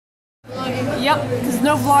Yep, because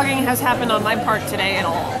no vlogging has happened on my part today at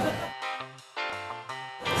all.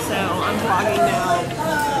 So I'm vlogging now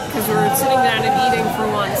because we're sitting down and eating for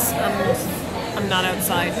once. I'm not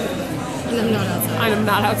outside. And I'm not outside. I'm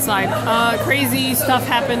not outside. Crazy stuff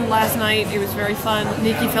happened last night. It was very fun.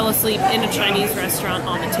 Nikki fell asleep in a Chinese restaurant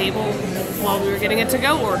on the table while we were getting a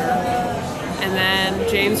to-go order. And then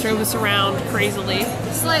James drove us around crazily.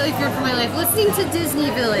 Slightly feared for my life. Listening to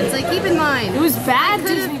Disney villains. Like, keep in mind. It was bad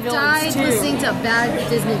Disney villains, died too. Listening to bad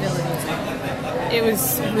Disney villains. It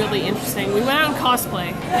was really interesting. We went out and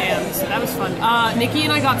cosplay, and that was fun. Nikki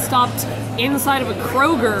and I got stopped inside of a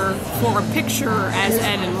Kroger for a picture as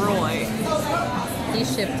Ed and Roy. He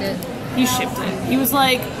shipped it. He shipped it. He was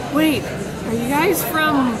like, wait, are you guys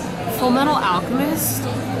from Fullmetal Alchemist?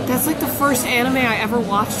 That's like the first anime I ever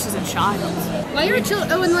watched as a child. While you were chill,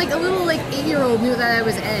 oh, and like a little like 8-year-old knew that I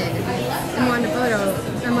was Ed and wanted a photo.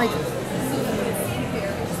 I'm like,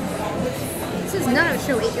 this is not a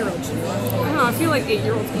show 8-year-olds should watch. I don't know, I feel like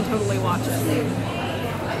 8-year-olds can totally watch it.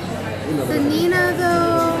 The Nina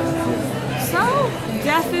though. So,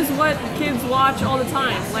 death is what kids watch all the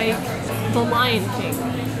time, like The Lion King.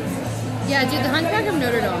 Yeah, dude, The Hunchback of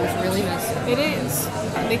Notre Dame is really messy. It is.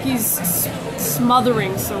 Nikki's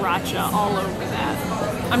smothering sriracha all over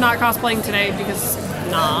that. I'm not cosplaying today because,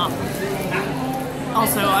 nah.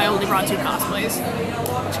 Also, I only brought 2 cosplays,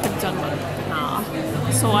 which could have done one, but nah.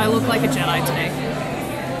 So I look like a Jedi today.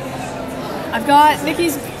 I've got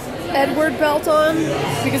Nikki's Edward belt on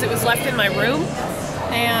because it was left in my room,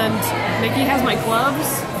 and Nikki has my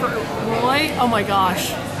gloves for Roy. Oh my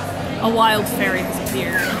gosh, a wild fairy has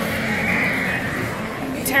appeared.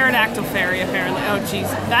 Pterodactyl fairy, apparently. Oh, jeez.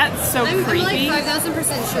 That's so creepy. I'm like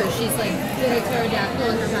 5,000% sure she's like been a pterodactyl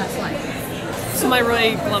in her past life. So my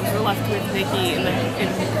Roy gloves were left with Nikki in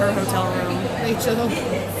her hotel room. Rachel.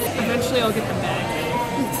 Eventually I'll get them back.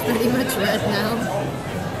 It's pretty much red now.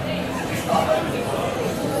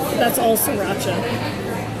 That's all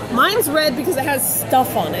sriracha. Mine's red because it has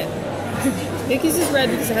stuff on it. Nikki's is red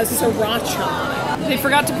because it has sriracha on it. They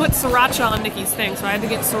forgot to put sriracha on Nikki's thing, so I had to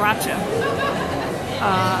get sriracha.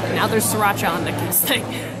 Now there's sriracha on Nikki's thing.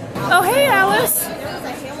 Oh, hey, Alice. There was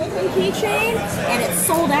a Hamilton keychain, and it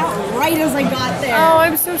sold out right as I got there. Oh,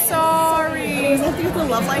 I'm so sorry. Was that through the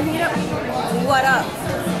Love Live meetup? What up?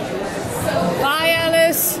 Bye,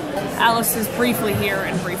 Alice. Alice is briefly here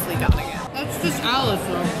and briefly gone again. That's just Alice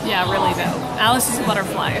though. Yeah, really though. Alice is a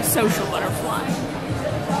butterfly, a social butterfly.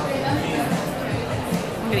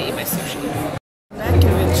 I'm gonna eat my sushi. That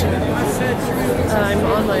convention. I'm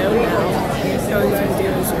on my own now. Going through the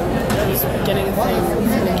dealer's room. I was getting a thing for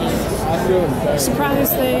Nikki. Surprise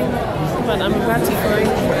thing. But I'm about to go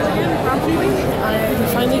probably. I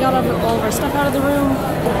finally got all of our stuff out of the room.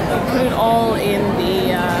 Put it all in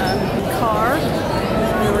the car.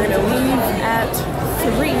 And we're gonna leave at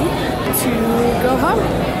 3 to go home.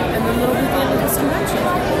 And then that'll be the end of this convention.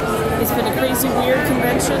 It's been a crazy, weird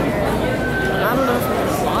convention. I don't know if I'm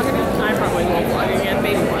gonna vlog again. I probably won't vlog again,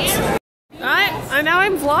 maybe once. Alright, now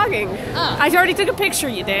I'm vlogging. Oh. I already took a picture,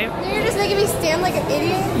 you damn. You're just making me stand like an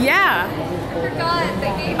idiot? Yeah. I forgot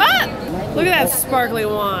they gave Ah! Look at that sparkly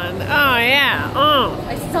one. Oh, yeah.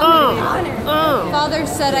 I still Father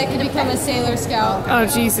said I could become a Sailor Scout. Oh,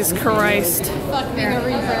 Jesus Christ. Fuck being a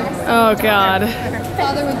Reaper. Oh, God.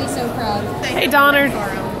 Father would be so proud. Hey, Donner.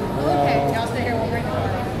 Okay, y'all stay here. We'll bring the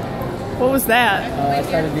car. What was that? I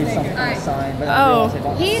tried to do something on the sign, but Oh.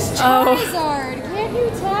 He's Charizard. Can't you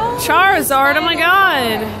tell? Charizard, oh my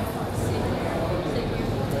God.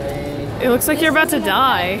 It looks like you're about to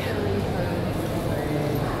die.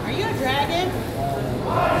 Are you a dragon?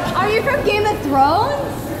 Are you from Game of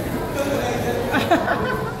Thrones?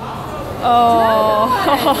 Oh.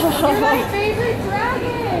 You're my favorite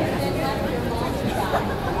dragon.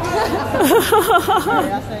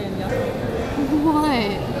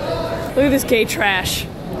 What? Look at this gay trash.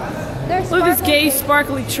 Look at this gay,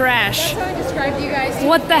 sparkly trash. I'm trying to describe to you guys.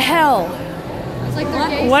 What the hell? It's like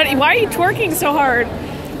they're What? Why are you twerking so hard?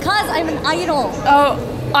 Cause I'm an idol. Oh,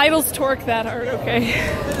 idols twerk that hard, okay.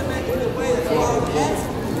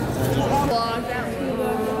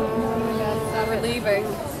 We're leaving.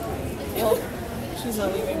 Well, she's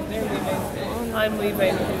not leaving. They're leaving. I'm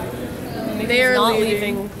leaving. They're not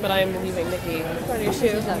leaving, but I'm leaving Nikki. Why are you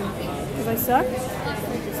too? Because I suck?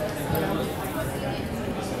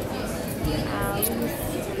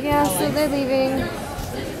 Yeah, so they're leaving.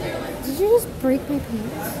 Did you just break my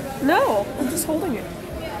pants? No, I'm just holding it.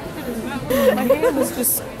 My hand is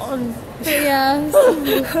just on. Yeah.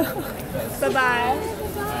 Bye-bye.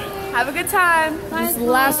 Have a good time. Bye, This is the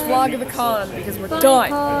last vlog of the con because we're done.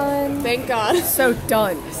 Con. Thank God. So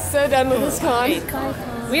done. So done with this con. Bye, con.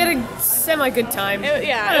 We had a semi-good time.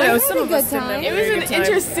 Yeah. I don't know, had some a of us good didn't have time. a It was very an good time.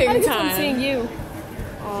 interesting I had a good time time. seeing you.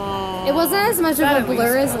 It wasn't as much That of at a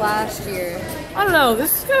blur least. as last year. I don't know,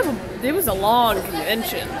 this is kind of it was a long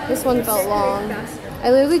convention. This one felt long. I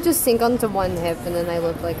literally just sink onto one hip and then I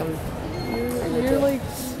look like I'm. You're like,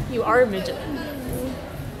 You are a midget.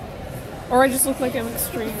 or I just look like I'm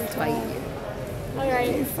extremely tall.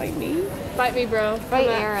 Alright. You fight me? Fight me, bro. Fight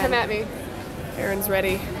Aaron. Come at me. Aaron's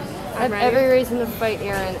ready. I have ready. every reason to fight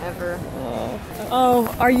Aaron ever.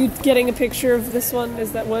 Oh, are you getting a picture of this one?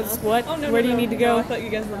 Is that what? Where do you need to go? I thought you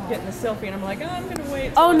guys were getting a selfie, and I'm like, oh, I'm gonna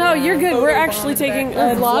wait. Oh no, you're good. We're actually taking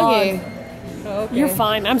a vlog. Oh, okay. You're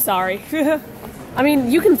fine. I'm sorry. I mean,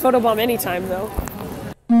 you can photobomb anytime though.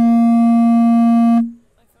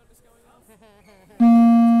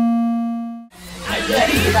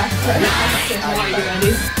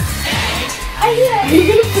 Are you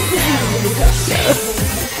ready?